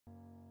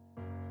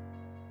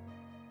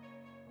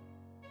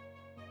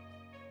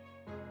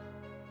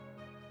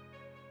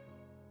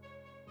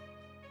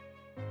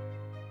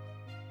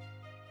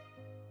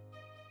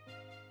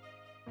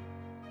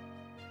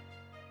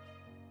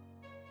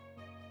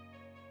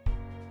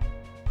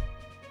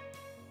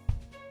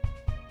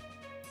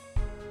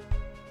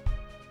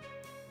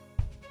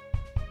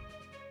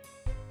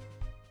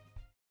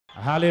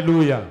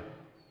Hallelujah.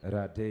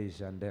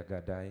 Radej and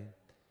Gadai.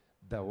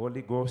 The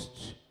Holy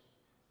Ghost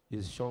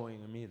is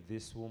showing me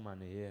this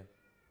woman here.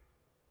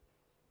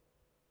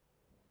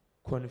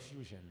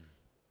 Confusion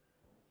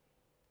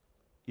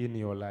in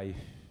your life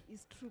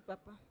It's true,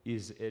 Papa.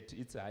 is at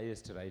its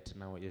highest right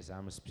now as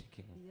I'm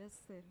speaking. Yes,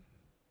 sir.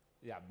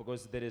 Yeah,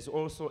 because there is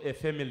also a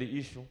family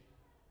issue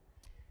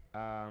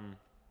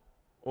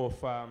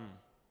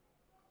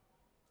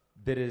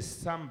there is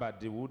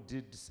somebody who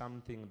did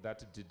something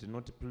that did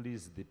not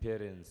please the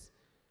parents,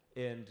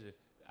 and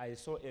I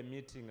saw a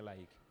meeting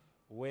like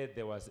where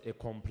there was a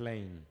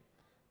complaint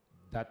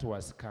that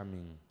was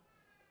coming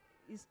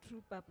It's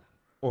true, Papa.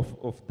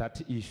 of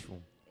that issue.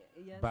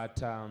 Yes.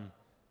 But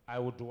I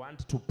would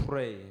want to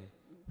pray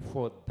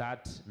for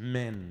that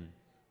man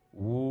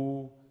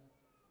who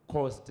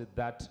caused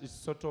that. It's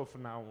sort of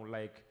now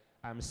like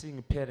I'm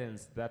seeing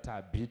parents that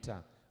are bitter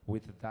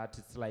with that.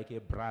 It's like a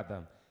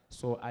brother.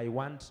 So I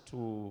want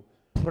to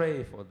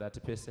pray for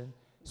that person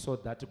so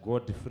that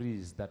God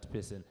frees that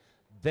person.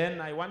 Then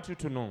I want you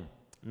to know,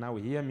 now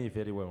hear me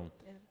very well.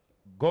 Yeah.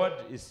 God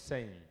is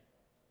saying,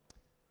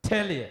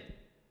 tell you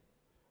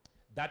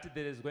that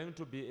there is going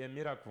to be a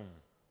miracle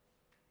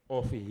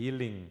of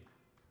healing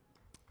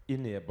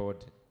in your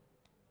body.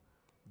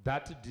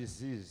 That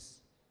disease,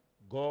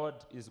 God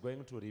is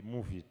going to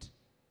remove it.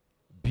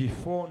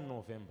 Before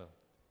November,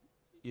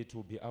 it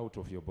will be out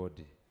of your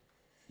body.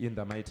 In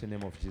the mighty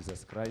name of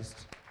Jesus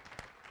Christ.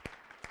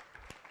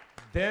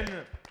 Then,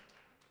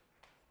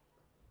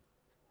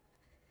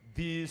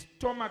 the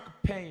stomach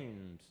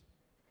pain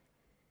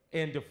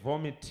and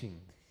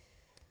vomiting,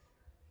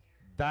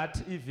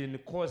 that even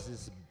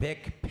causes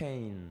back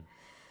pain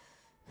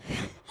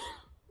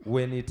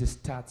when it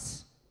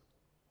starts.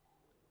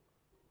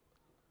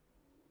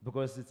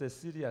 Because it's a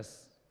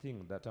serious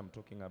thing that I'm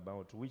talking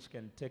about, which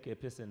can take a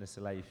person's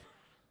life.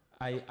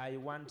 I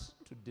want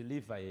to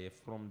deliver her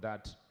from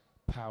that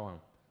power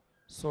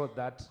so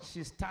that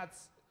she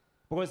starts,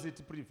 because it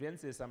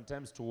prevents her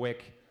sometimes to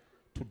work,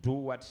 to do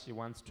what she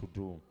wants to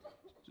do.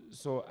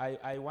 So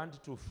I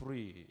want to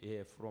free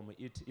her from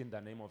it in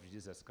the name of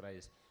Jesus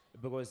Christ,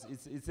 because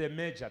it's a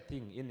major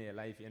thing in her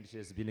life, and she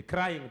has been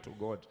crying to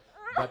God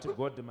that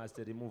God must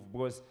remove,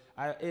 because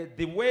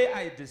the way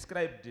I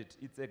described it,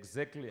 it's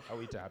exactly how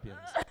it happens.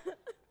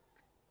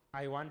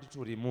 I want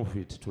to remove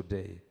it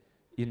today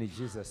in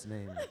Jesus'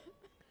 name.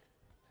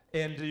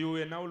 And you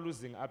were now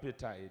losing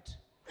appetite.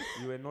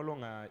 You were no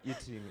longer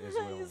eating as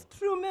well. It's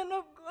true, man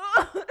of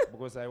God.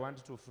 Because I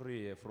want to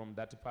free her from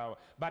that power.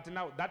 But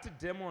now that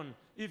demon,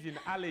 even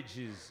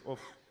allergies of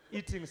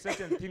eating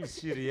certain things,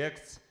 she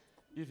reacts.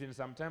 Even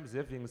sometimes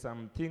having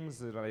some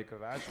things like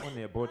rash on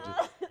her body.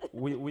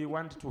 We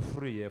want to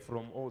free her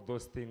from all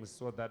those things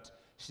so that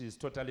she is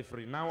totally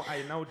free. Now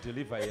I now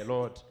deliver her,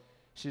 Lord.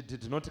 She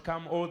did not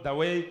come all the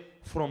way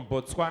from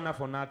Botswana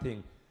for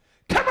nothing.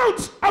 Come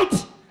out,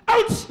 out,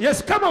 out.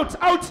 Yes, come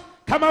out, out.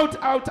 Come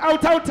out, out,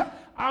 out, out.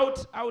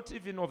 Out, out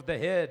even of the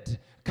head.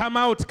 Come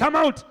out, come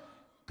out.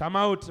 Come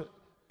out,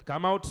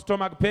 come out,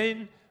 stomach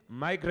pain,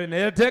 migraine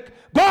headache.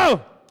 Go!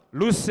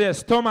 Loose her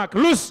stomach,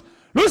 loose.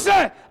 Loose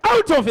her,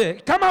 out of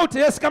it. Come out,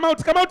 yes, come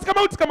out, come out, come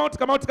out, come out,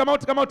 come out, come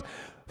out, come out.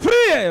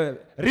 Free her.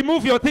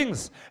 Remove your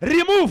things.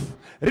 Remove,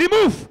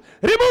 remove,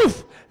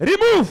 remove,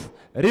 remove.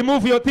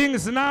 Remove your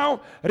things now.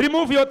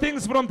 Remove your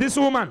things from this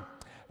woman.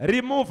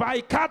 Remove.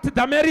 I cut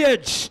the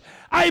marriage.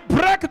 I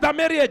break the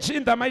marriage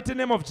in the mighty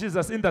name of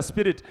Jesus, in the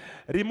spirit.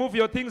 Remove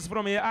your things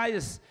from your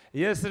eyes.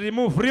 Yes,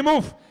 remove,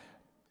 remove.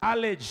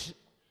 Allergy,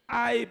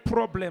 eye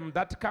problem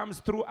that comes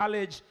through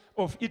allergy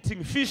of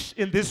eating fish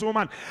in this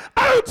woman.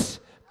 Out!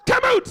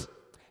 Come out!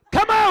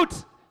 Come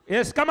out!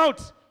 Yes, come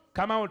out.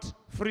 Come out.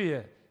 Free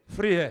her.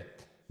 Free her.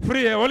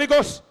 Free her. Holy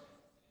Ghost.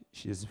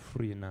 She is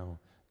free now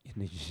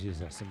in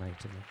Jesus'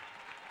 mighty name.